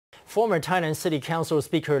Former Tainan City Council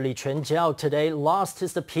Speaker Lee Chuan-chiao today lost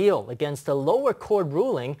his appeal against a lower court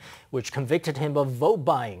ruling which convicted him of vote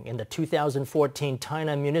buying in the 2014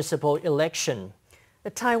 Tainan municipal election. The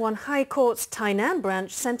Taiwan High Court's Tainan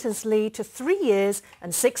branch sentenced Lee to 3 years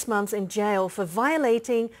and 6 months in jail for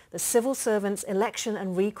violating the Civil Servants Election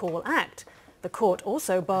and Recall Act. The court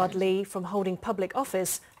also barred Lee from holding public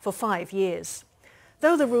office for 5 years.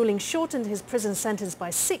 Though the ruling shortened his prison sentence by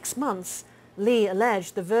 6 months, Lee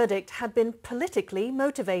alleged the verdict had been politically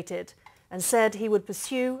motivated and said he would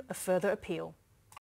pursue a further appeal.